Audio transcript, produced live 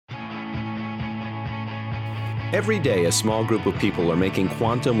Every day, a small group of people are making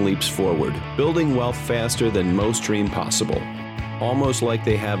quantum leaps forward, building wealth faster than most dream possible, almost like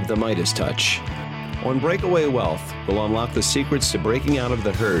they have the Midas touch. On Breakaway Wealth, we'll unlock the secrets to breaking out of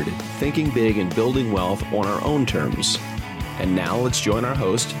the herd, thinking big and building wealth on our own terms. And now let's join our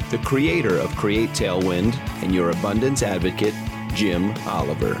host, the creator of Create Tailwind and your abundance advocate, Jim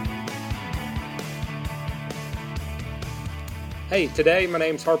Oliver. Hey, today my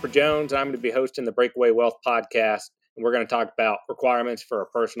name's Harper Jones, and I'm going to be hosting the Breakaway Wealth podcast, and we're going to talk about requirements for a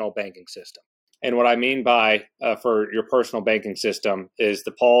personal banking system. And what I mean by for your personal banking system is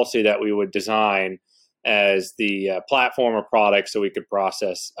the policy that we would design as the platform or product so we could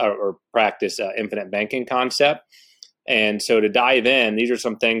process or practice infinite banking concept. And so to dive in, these are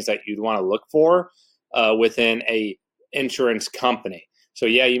some things that you'd want to look for within a insurance company. So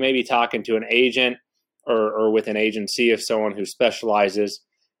yeah, you may be talking to an agent or with an agency of someone who specializes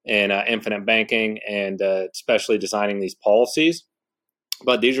in infinite banking and especially designing these policies.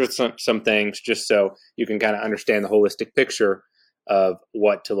 But these are some things just so you can kind of understand the holistic picture of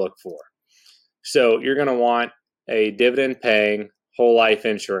what to look for. So you're going to want a dividend-paying whole life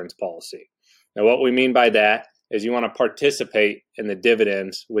insurance policy. Now, what we mean by that is you want to participate in the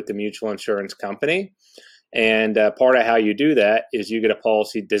dividends with the mutual insurance company. And part of how you do that is you get a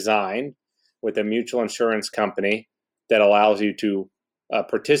policy designed with a mutual insurance company that allows you to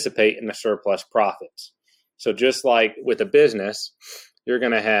participate in the surplus profits. So just like with a business, you're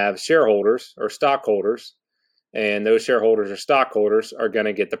going to have shareholders or stockholders, and those shareholders or stockholders are going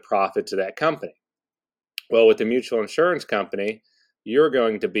to get the profits of that company. Well, with the mutual insurance company, you're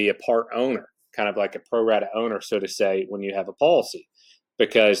going to be a part owner, kind of like a pro rata owner, so to say, when you have a policy,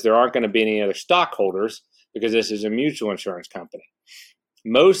 because there aren't going to be any other stockholders because this is a mutual insurance company.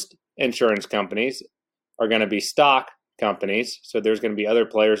 Most insurance companies are going to be stock companies, so there's going to be other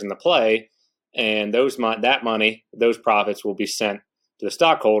players in the play, and those profits will be sent to the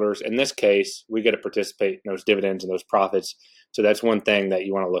stockholders. In this case, we get to participate in those dividends and those profits. So that's one thing that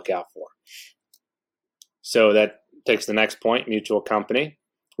you want to look out for. So that takes the next point, mutual company.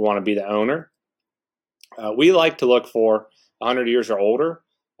 We want to be the owner. We like to look for 100 years or older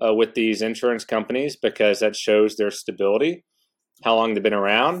with these insurance companies because that shows their stability, how long they've been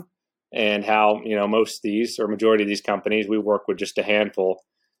around, and how, most of these or majority of these companies, we work with just a handful,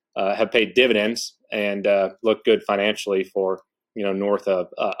 have paid dividends and look good financially for, north of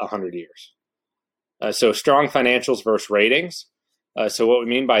 100 years. So strong financials versus ratings. So what we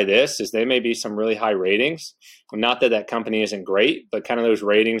mean by this is they may be some really high ratings. Not that that company isn't great, but kind of those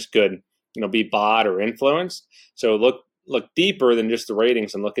ratings could, be bought or influenced. So look deeper than just the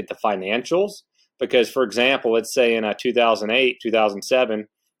ratings and look at the financials. Because, for example, let's say in 2008, 2007,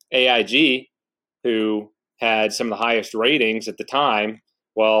 AIG, who had some of the highest ratings at the time,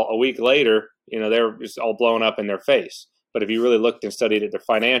 well, a week later, they were just all blown up in their face. But if you really looked and studied at their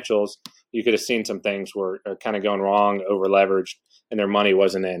financials, you could have seen some things were kind of going wrong, over leveraged, and their money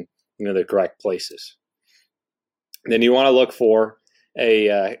wasn't in the correct places. Then you want to look for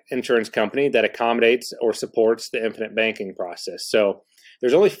a insurance company that accommodates or supports the infinite banking process. So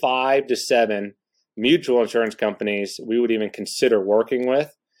there's only 5 to 7 mutual insurance companies we would even consider working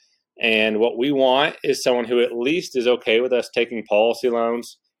with. And what we want is someone who at least is okay with us taking policy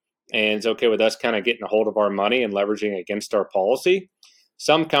loans and is okay with us kind of getting a hold of our money and leveraging against our policy.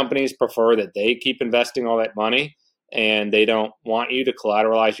 Some companies prefer that they keep investing all that money and they don't want you to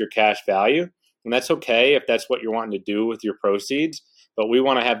collateralize your cash value. And that's okay if that's what you're wanting to do with your proceeds. But we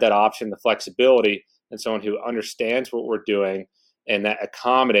want to have that option, the flexibility, and someone who understands what we're doing and that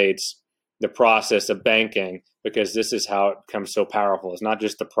accommodates the process of banking, because this is how it becomes so powerful. It's not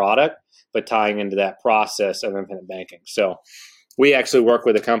just the product, but tying into that process of infinite banking. So we actually work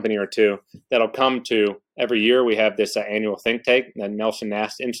with a company or two that'll come to every year. We have this annual think tank that Nelson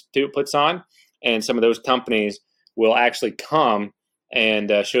Nash Institute puts on, and some of those companies will actually come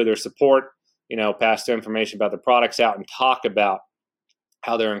and show their support, pass their information about the products out and talk about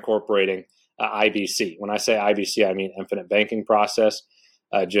how they're incorporating IBC. When I say IBC, I mean infinite banking process,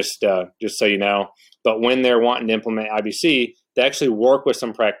 just so you know. But when they're wanting to implement IBC, they actually work with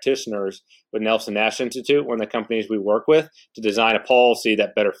some practitioners with Nelson Nash Institute, one of the companies we work with, to design a policy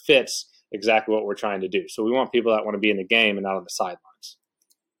that better fits exactly what we're trying to do. So we want people that want to be in the game and not on the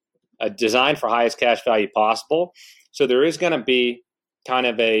sidelines. Designed for highest cash value possible. So there is going to be kind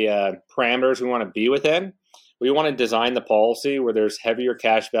of a parameters we want to be within. We want to design the policy where there's heavier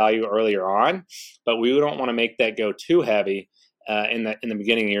cash value earlier on, but we don't want to make that go too heavy in the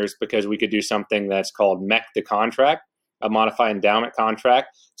beginning years, because we could do something that's called MEC the contract, a modified endowment contract.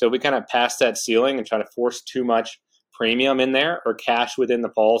 So we kind of pass that ceiling and try to force too much premium in there or cash within the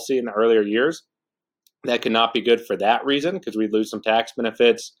policy in the earlier years. that could not be good for that reason, because we'd lose some tax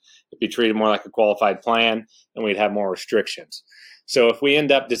benefits. It'd be treated more like a qualified plan, and we'd have more restrictions. So if we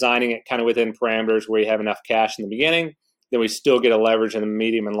end up designing it kind of within parameters where you have enough cash in the beginning, then we still get a leverage in the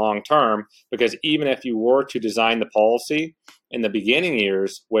medium and long term, because even if you were to design the policy in the beginning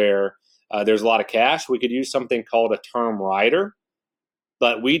years where there's a lot of cash, we could use something called a term rider.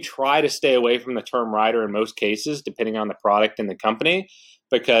 But we try to stay away from the term rider in most cases, depending on the product and the company,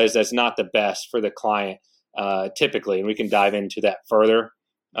 because that's not the best for the client typically. And we can dive into that further,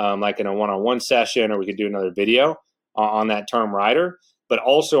 like in a one-on-one session, or we could do another video on that term rider. But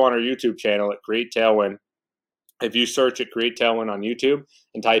also on our YouTube channel at Create Tailwind, if you search at Create Tailwind on YouTube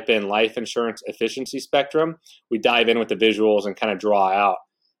and type in life insurance efficiency spectrum, we dive in with the visuals and kind of draw out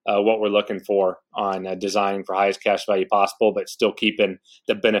what we're looking for on designing for highest cash value possible, but still keeping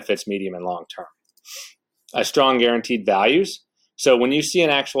the benefits medium and long term. Strong guaranteed values. So when you see an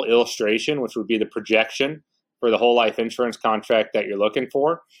actual illustration, which would be the projection for the whole life insurance contract that you're looking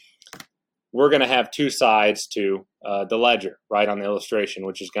for, we're going to have two sides to the ledger, right, on the illustration,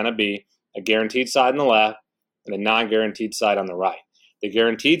 which is going to be a guaranteed side on the left and a non-guaranteed side on the right. The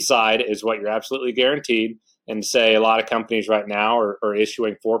guaranteed side is what you're absolutely guaranteed. And say a lot of companies right now are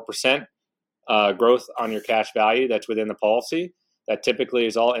issuing 4% growth on your cash value that's within the policy. That typically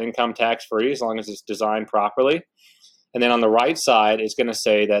is all income tax free as long as it's designed properly. And then on the right side, it's going to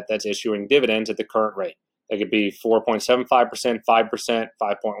say that that's issuing dividends at the current rate. That could be 4.75%, 5%,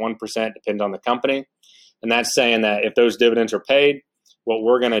 5.1%, depends on the company. And that's saying that if those dividends are paid, what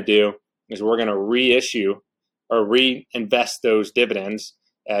we're going to do is we're going to reissue or reinvest those dividends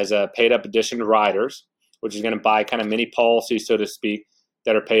as a paid up addition to riders, which is going to buy kind of mini policies, so to speak,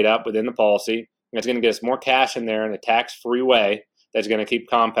 that are paid up within the policy. And it's going to get us more cash in there in a tax-free way that's going to keep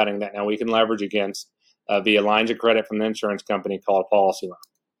compounding that now we can leverage against via lines of credit from the insurance company called a policy loan.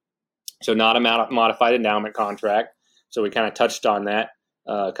 So not a modified endowment contract. So we kind of touched on that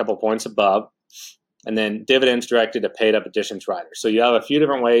a couple points above. And then dividends directed to paid up additions riders. So you have a few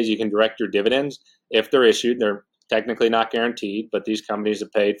different ways you can direct your dividends if they're issued. They're technically not guaranteed, but these companies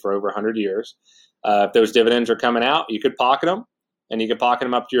have paid for over 100 years. If those dividends are coming out, you could pocket them, and you could pocket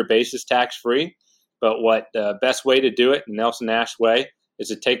them up to your basis tax-free. But what the best way to do it, Nelson Nash way, is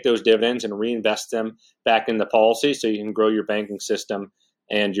to take those dividends and reinvest them back in the policy so you can grow your banking system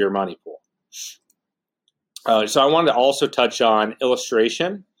and your money pool. So I wanted to also touch on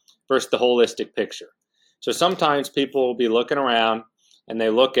illustration versus the holistic picture. So sometimes people will be looking around and they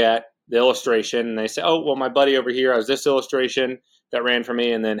look at the illustration and they say, oh, well, my buddy over here has this illustration that ran for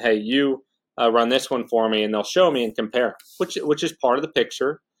me, and then, hey, you run this one for me, and they'll show me and compare, which is part of the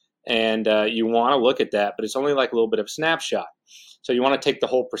picture. And you want to look at that, but it's only like a little bit of a snapshot. So you want to take the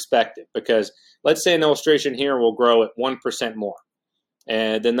whole perspective, because let's say an illustration here will grow at 1% more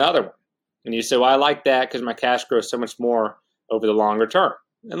than the other one. And you say, well, I like that because my cash grows so much more over the longer term.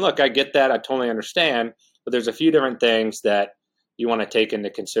 And look, I get that. I totally understand. But there's a few different things that you want to take into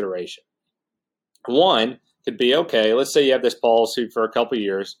consideration. One could be, okay, let's say you have this policy for a couple of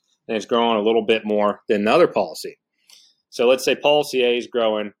years and it's growing a little bit more than the other policy. So let's say policy A is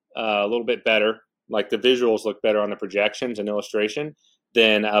growing a little bit better, like the visuals look better on the projections and illustration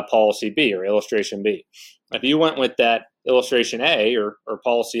than policy B or illustration B. If you went with that illustration A or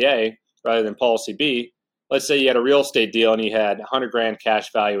policy A rather than policy B, let's say you had a real estate deal and you had $100,000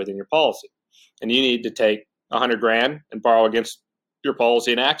 cash value within your policy, and you need to take $100,000 and borrow against your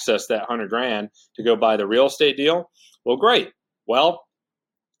policy and access that $100,000 to go buy the real estate deal. Well, great. Well,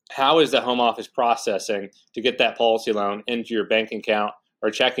 how is the home office processing to get that policy loan into your bank account or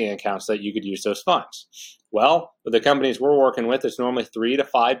checking account so that you could use those funds? Well, with the companies we're working with, it's normally 3 to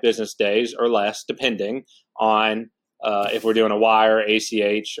 5 business days or less, depending on if we're doing a wire,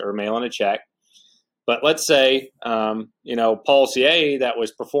 ACH, or mailing a check. But let's say, policy A that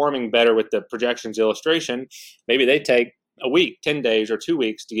was performing better with the projections illustration, maybe they take a week, 10 days, or 2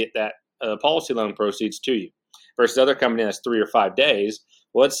 weeks to get that policy loan proceeds to you, versus the other company that's 3 or 5 days.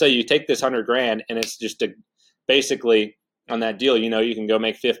 Well, let's say you take this $100,000 and it's just basically on that deal, you can go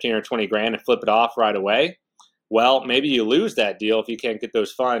make 15 or 20 grand and flip it off right away. Well, maybe you lose that deal if you can't get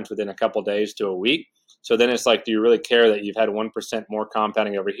those funds within a couple days to a week. So then it's like, do you really care that you've had 1% more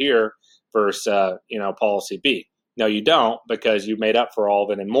compounding over here versus, policy B? No, you don't, because you made up for all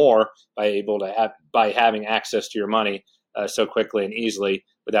of it and more by having access to your money so quickly and easily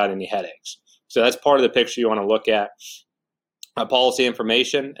without any headaches. So that's part of the picture you want to look at. Policy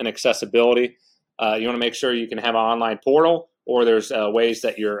information and accessibility. You want to make sure you can have an online portal, or there's ways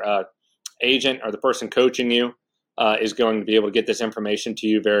that your agent or the person coaching you is going to be able to get this information to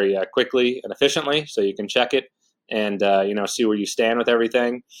you very quickly and efficiently, so you can check it and see where you stand with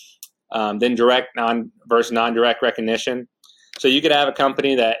everything. Then direct versus non-direct recognition. So you could have a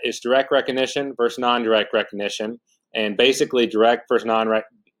company that is direct recognition versus non-direct recognition. And basically direct versus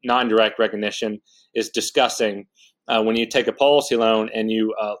non-direct recognition is discussing when you take a policy loan and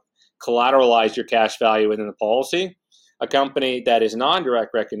you collateralize your cash value within the policy. A company that is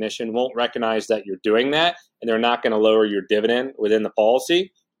non-direct recognition won't recognize that you're doing that, and they're not going to lower your dividend within the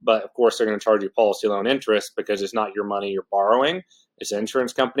policy. But of course, they're going to charge you policy loan interest because it's not your money you're borrowing. It's the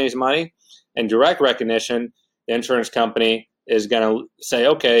insurance company's money. And direct recognition, the insurance company is going to say,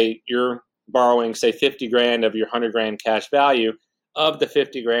 okay, you're borrowing, say, 50 grand of your 100 grand cash value. Of the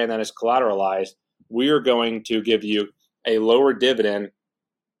 50 grand that is collateralized, we are going to give you a lower dividend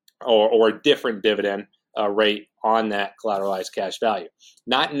or a different dividend rate on that collateralized cash value.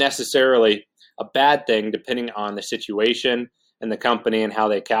 Not necessarily a bad thing depending on the situation and the company and how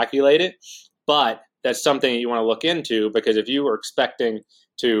they calculate it, but that's something that you want to look into, because if you are expecting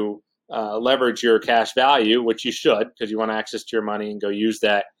to leverage your cash value, which you should, because you want access to your money and go use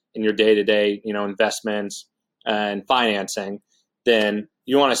that in your day-to-day, investments and financing, then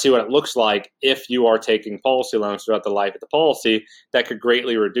you want to see what it looks like if you are taking policy loans throughout the life of the policy. That could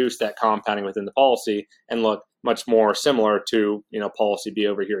greatly reduce that compounding within the policy and look much more similar to, policy B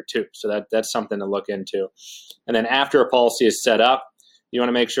over here too. So that's something to look into. And then after a policy is set up, you want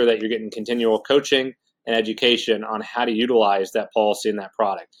to make sure that you're getting continual coaching and education on how to utilize that policy and that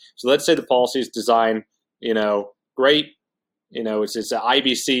product. So let's say the policy is designed, great, it's an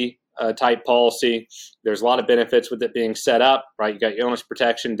IBC type policy. There's a lot of benefits with it being set up, right? You got illness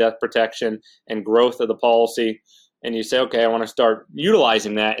protection, death protection, and growth of the policy. And you say, okay, I want to start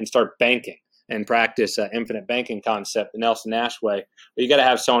utilizing that and start banking and practice infinite banking concept, the Nelson Nash way. But you got to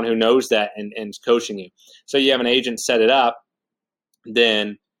have someone who knows that and is coaching you. So you have an agent set it up,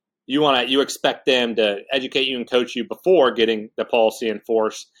 then you expect them to educate you and coach you before getting the policy in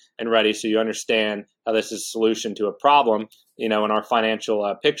force and ready, so you understand how this is a solution to a problem, in our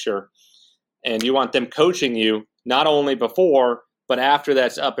financial picture. And you want them coaching you not only before, but after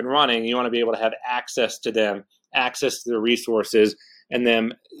that's up and running. You want to be able to have access to them, access to the resources, and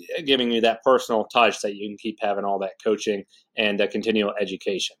them giving you that personal touch that you can keep having all that coaching and continual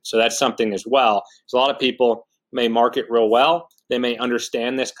education. So that's something as well. So a lot of people may market real well. They may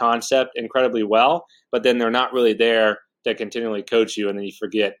understand this concept incredibly well, but then they're not really there to continually coach you, and then you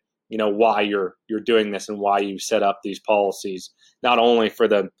forget, why you're doing this and why you set up these policies, not only for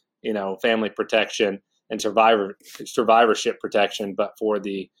the, family protection and survivorship protection, but for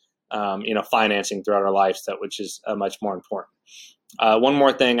the, financing throughout our lives, which is much more important. One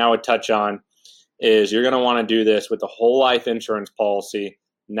more thing I would touch on is you're going to want to do this with a whole life insurance policy,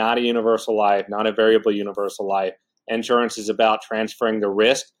 not a universal life, not a variable universal life. Insurance is about transferring the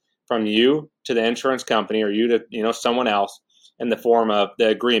risk from you to the insurance company, or you to someone else, in the form of the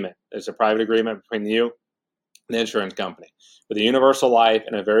agreement. There's a private agreement between you and the insurance company. With a universal life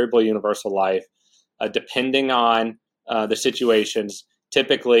and a variable universal life, depending on the situations,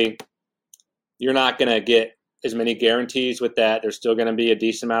 typically you're not going to get as many guarantees with that. There's still going to be a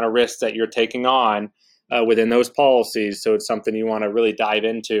decent amount of risk that you're taking on within those policies. So it's something you want to really dive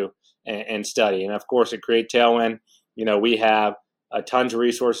into and study. And of course, at Create Tailwind, we have tons of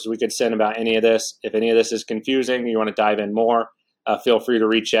resources we could send about any of this. If any of this is confusing, you want to dive in more, feel free to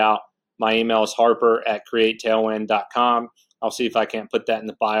reach out. My email is harper@createtailwind.com. I'll see if I can't put that in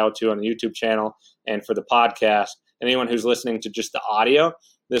the bio too on the YouTube channel. And for the podcast, anyone who's listening to just the audio,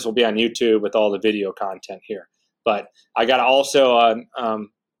 this will be on YouTube with all the video content here. But I got to also,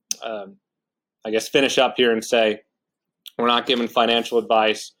 finish up here and say, we're not giving financial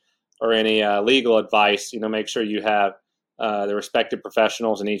advice or any legal advice. Make sure you have the respected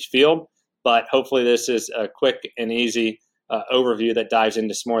professionals in each field. But hopefully this is a quick and easy overview that dives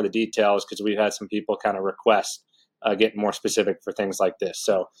into some more of the details, because we've had some people kind of request getting more specific for things like this.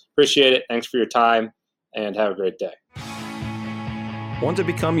 So appreciate it. Thanks for your time, and have a great day. Want to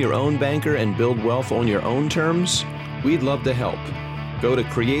become your own banker and build wealth on your own terms? We'd love to help. Go to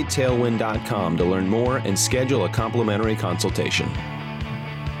createtailwind.com to learn more and schedule a complimentary consultation.